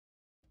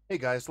Hey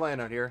guys, Lion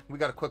out here. We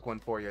got a quick one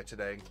for you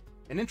today.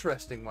 An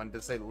interesting one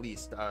to say the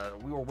least.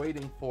 We were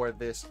waiting for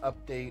this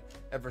update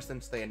ever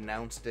since they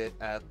announced it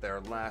at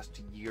their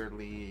last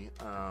yearly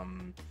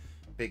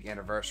big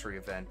anniversary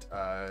event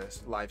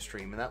live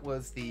stream, and that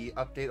was the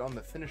update on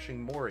the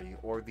finishing Mori,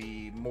 or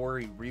the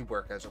Mori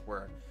rework as it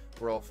were.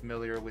 We're all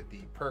familiar with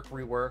the perk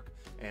rework,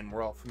 and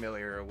we're all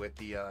familiar with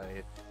the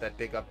that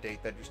big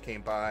update that just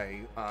came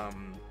by.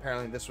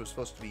 Apparently this was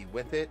supposed to be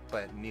with it,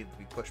 but needed to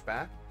be pushed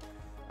back.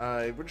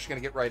 We're just going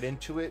to get right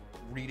into it,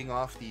 reading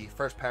off the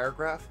first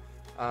paragraph.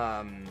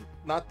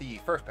 Not the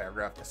first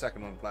paragraph, the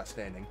second one with last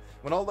standing.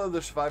 When all other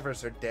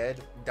survivors are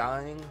dead,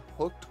 dying,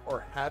 hooked,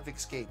 or have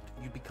escaped,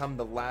 you become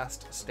the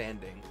last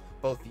standing.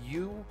 Both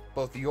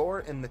your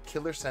and the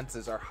killer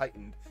senses are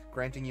heightened,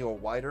 granting you a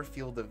wider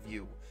field of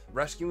view.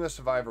 Rescuing a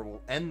survivor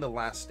will end the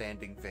last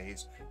standing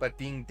phase, but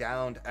being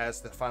downed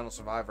as the final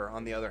survivor,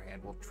 on the other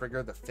hand, will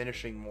trigger the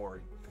finishing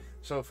Mori.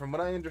 So from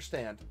what I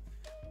understand,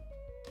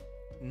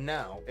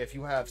 now, if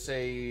you have,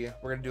 say,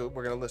 we're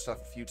gonna list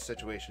off a few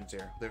situations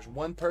here. There's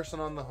one person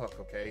on the hook,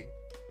 okay?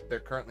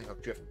 They're currently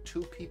hooked. You have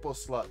two people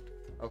slugged,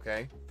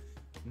 okay?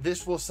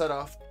 This will set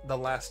off the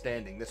last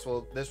standing. This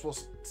will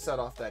set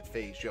off that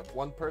phase. You have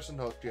one person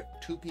hooked. You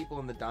have two people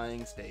in the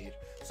dying stage.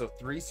 So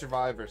 3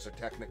 survivors are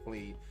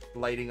technically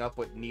lighting up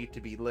what need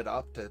to be lit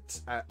up to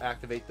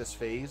activate this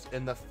phase.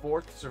 And the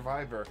 4th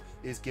survivor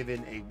is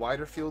given a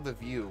wider field of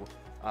view.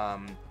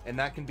 And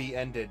that can be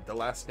ended. The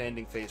last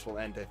standing phase will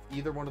end if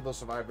either one of those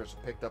survivors is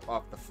picked up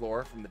off the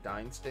floor from the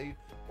dying state,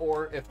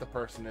 or if the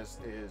person is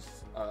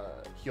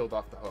healed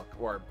off the hook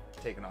or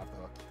taken off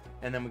the hook.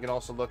 And then we can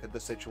also look at the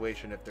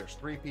situation if there's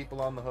 3 people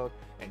on the hook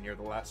and you're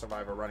the last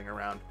survivor running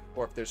around,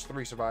 or if there's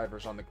 3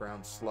 survivors on the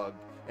ground slugged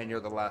and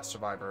you're the last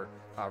survivor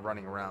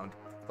running around.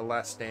 The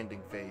last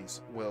standing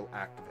phase will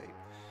activate.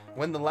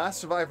 When the last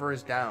survivor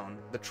is down,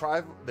 the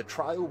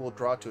trial will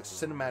draw to a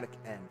cinematic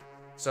end.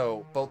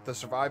 So both the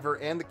survivor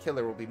and the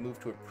killer will be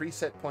moved to a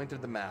preset point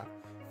of the map,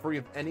 free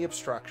of any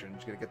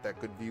obstructions. You're gonna get that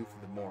good view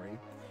for the Mori.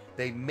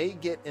 That may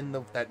get in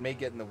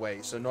the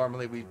way. So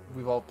normally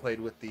we've all played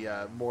with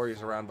the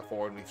Moris around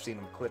before, and we've seen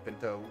them clip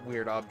into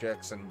weird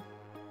objects and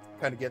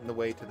kind of get in the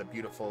way to the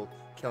beautiful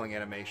killing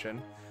animation.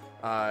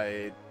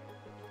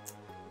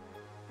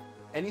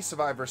 Any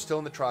survivor still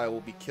in the trial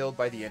will be killed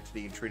by the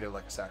entity and treated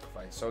like a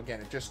sacrifice. So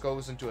again, it just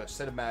goes into a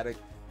cinematic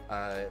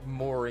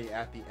Mori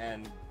at the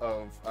end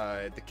of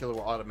the killer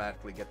will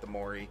automatically get the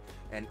Mori,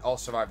 and all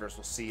survivors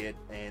will see it,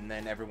 and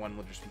then everyone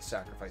will just be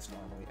sacrificed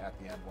normally at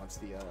the end once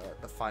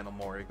the final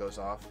Mori goes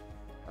off,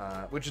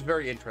 which is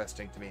very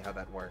interesting to me how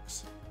that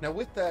works. Now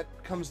with that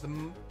comes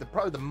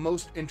probably the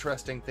most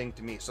interesting thing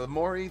to me. So the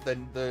Mori,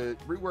 the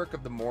rework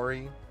of the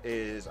Mori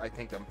is, I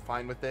think I'm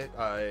fine with it.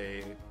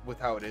 With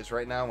how it is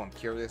right now, I'm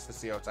curious to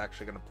see how it's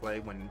actually going to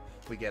play when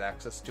we get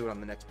access to it on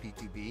the next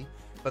PTB.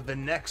 But the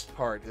next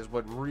part is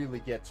what really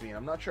gets me, and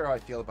I'm not sure how I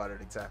feel about it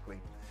exactly.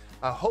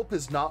 Hope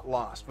is not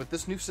lost. With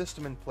this new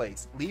system in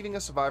place, leaving a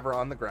survivor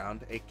on the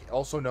ground,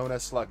 also known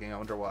as slugging, I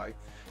wonder why,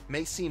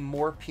 may seem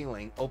more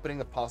appealing, opening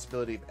the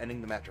possibility of ending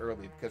the match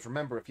early. Because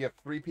remember, if you have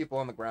 3 people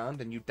on the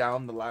ground and you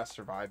down the last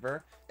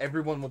survivor,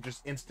 everyone will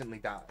just instantly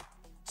die.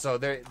 So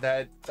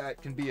that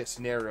can be a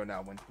scenario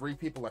now when 3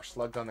 people are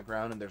slugged on the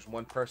ground and there's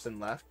 1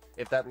 person left.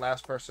 If that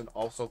last person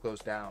also goes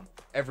down,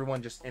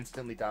 everyone just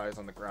instantly dies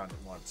on the ground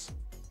at once.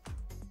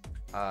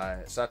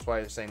 So that's why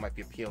I was saying it might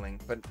be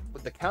appealing. But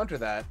to counter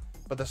that,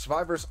 the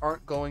survivors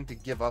aren't going to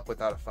give up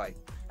without a fight.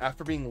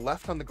 After being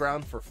left on the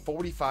ground for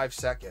 45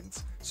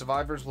 seconds,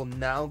 survivors will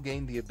now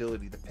gain the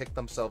ability to pick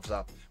themselves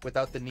up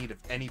without the need of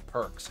any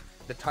perks.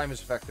 The time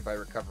is affected by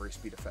recovery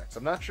speed effects.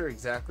 I'm not sure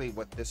exactly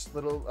what this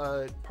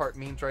little part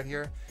means right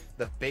here.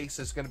 The base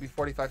is going to be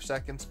 45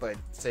 seconds, but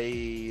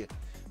say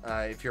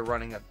if you're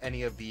running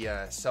any of the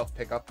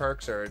self-pickup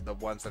perks, or the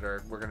ones that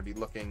we're going to be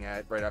looking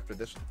at right after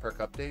this perk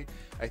update,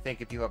 I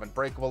think if you have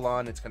Unbreakable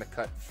on, it's going to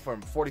cut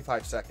from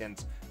 45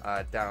 seconds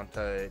down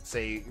to,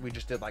 say, we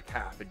just did like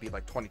half. It'd be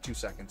like 22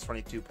 seconds,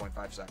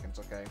 22.5 seconds,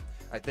 okay?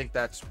 I think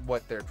that's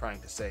what they're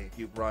trying to say. If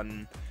you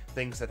run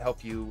things that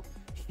help you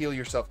heal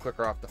yourself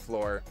quicker off the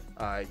floor,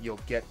 you'll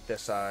get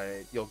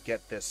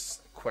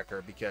this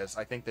quicker, because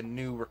I think the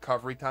new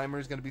recovery timer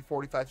is going to be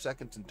 45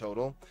 seconds in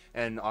total,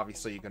 and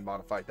obviously you can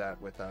modify that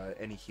with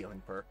any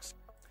healing perks.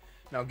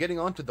 Now, getting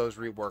onto those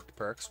reworked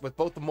perks, with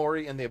both the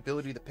Mori and the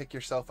ability to pick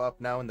yourself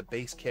up now in the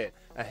base kit,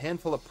 a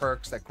handful of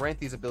perks that grant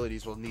these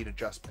abilities will need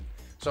adjustment.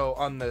 So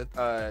on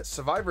the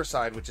survivor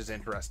side, which is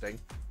interesting,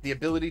 the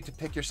ability to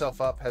pick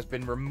yourself up has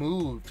been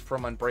removed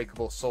from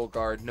Unbreakable, Soul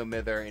Guard, No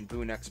Mither, and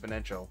Boon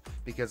Exponential,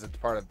 because it's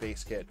part of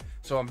base kit.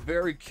 So I'm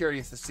very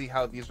curious to see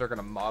how these are going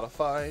to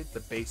modify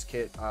the base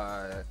kit,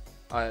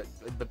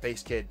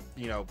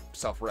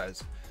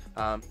 self-res.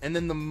 And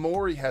then the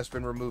Mori has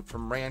been removed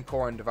from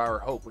Rancor and Devour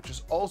Hope, which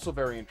is also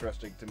very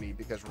interesting to me,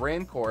 because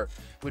Rancor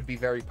would be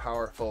very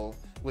powerful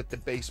with the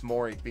base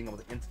Mori being able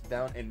to instant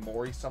down and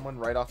Mori someone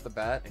right off the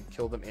bat and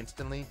kill them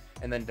instantly,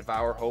 and then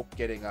Devour Hope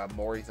getting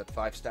Moris at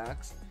 5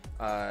 stacks.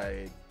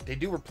 They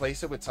do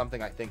replace it with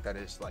something I think that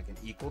is like an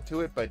equal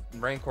to it, but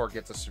Rancor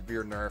gets a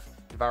severe nerf.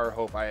 Devour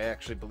Hope, I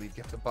actually believe,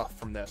 gets a buff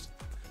from this.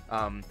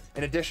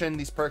 In addition,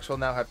 these perks will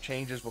now have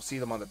changes. We'll see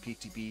them on the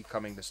PTB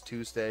coming this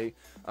Tuesday.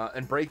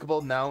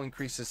 Unbreakable now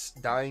increases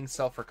dying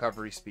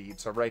self-recovery speed.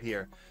 So right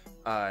here,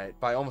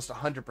 by almost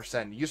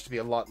 100%. It used to be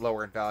a lot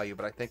lower in value,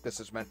 but I think this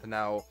is meant to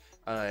now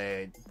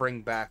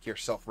bring back your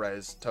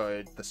self-res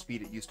to the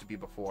speed it used to be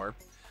before.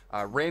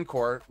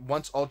 Rancor,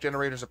 once all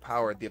generators are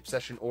powered, the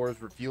Obsession ore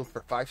is revealed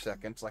for 5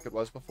 seconds, like it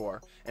was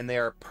before, and they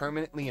are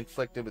permanently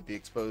inflicted with the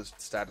exposed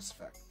status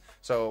effect.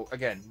 So,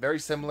 again, very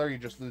similar, you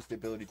just lose the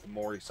ability to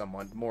Mori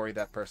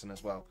that person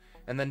as well.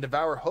 And then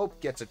Devour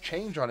Hope gets a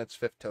change on its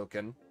 5th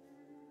token.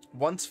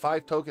 Once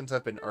 5 tokens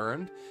have been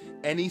earned,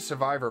 any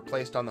survivor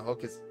placed on the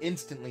hook is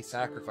instantly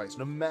sacrificed,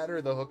 no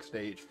matter the hook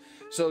stage.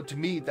 So to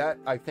me, that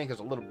I think is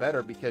a little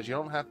better, because you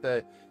don't have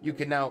to, you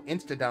can now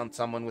insta-down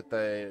someone with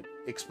the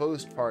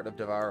exposed part of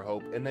Devour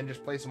Hope, and then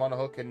just place them on a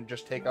hook and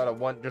just take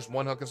out just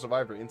one hook of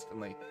survivor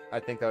instantly. I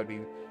think that would be,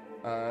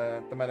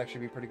 that might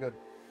actually be pretty good.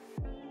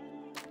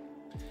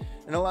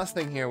 And the last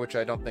thing here, which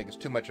I don't think is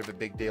too much of a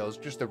big deal, is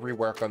just the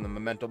rework on the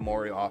Memento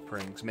Mori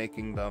offerings,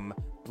 making them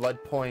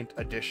blood point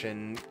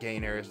addition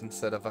gainers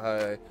instead of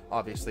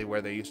obviously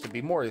where they used to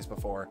be Moris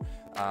before.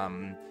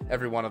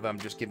 Every one of them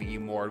just giving you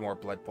more and more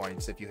blood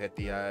points if you hit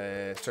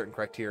the certain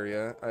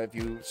criteria. If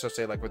you, so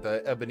say like with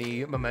the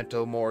Ebony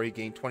Memento Mori,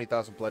 gain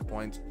 20,000 blood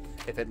points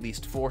if at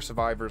least 4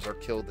 survivors are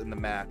killed in the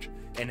match,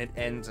 and it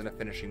ends in a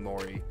finishing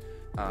Mori.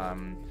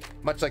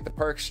 Much like the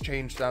perks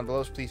changed down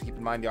below, please keep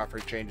in mind the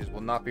offering changes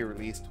will not be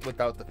released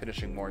without the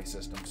finishing Mori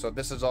system. So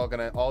this is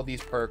all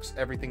these perks,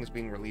 everything is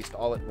being released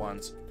all at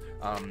once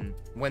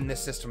when this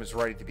system is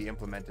ready to be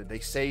implemented. They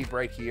say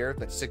right here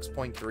that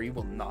 6.3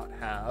 will not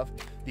have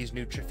these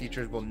new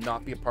features, will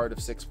not be a part of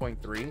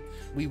 6.3.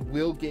 We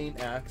will gain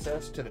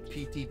access to the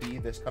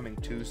PTB this coming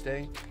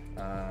Tuesday.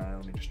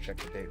 Let me just check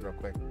the date real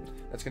quick.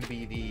 That's going to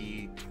be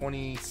the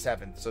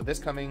 27th. So the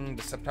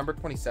September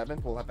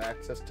 27th, we'll have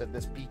access to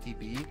this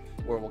PTB,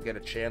 where we'll get a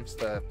chance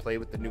to play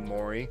with the new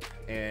Mori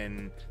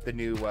and the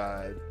new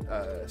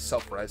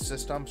self-res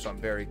system. So I'm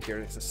very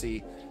curious to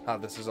see how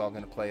this is all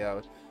going to play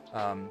out.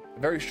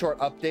 Very short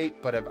update,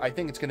 but I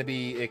think it's going to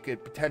be, it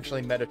could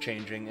potentially meta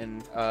changing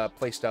and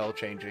playstyle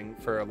changing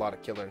for a lot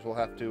of killers. We'll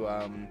have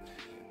to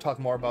talk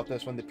more about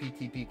this when the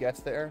PTP gets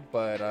there,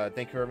 but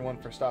thank you everyone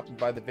for stopping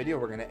by the video.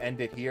 We're going to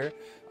end it here.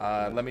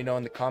 Let me know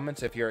in the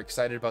comments if you're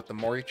excited about the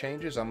Mori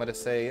changes. I'm going to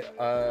say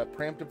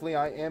preemptively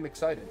I am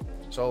excited,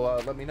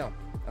 so let me know.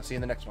 I'll see you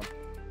in the next one.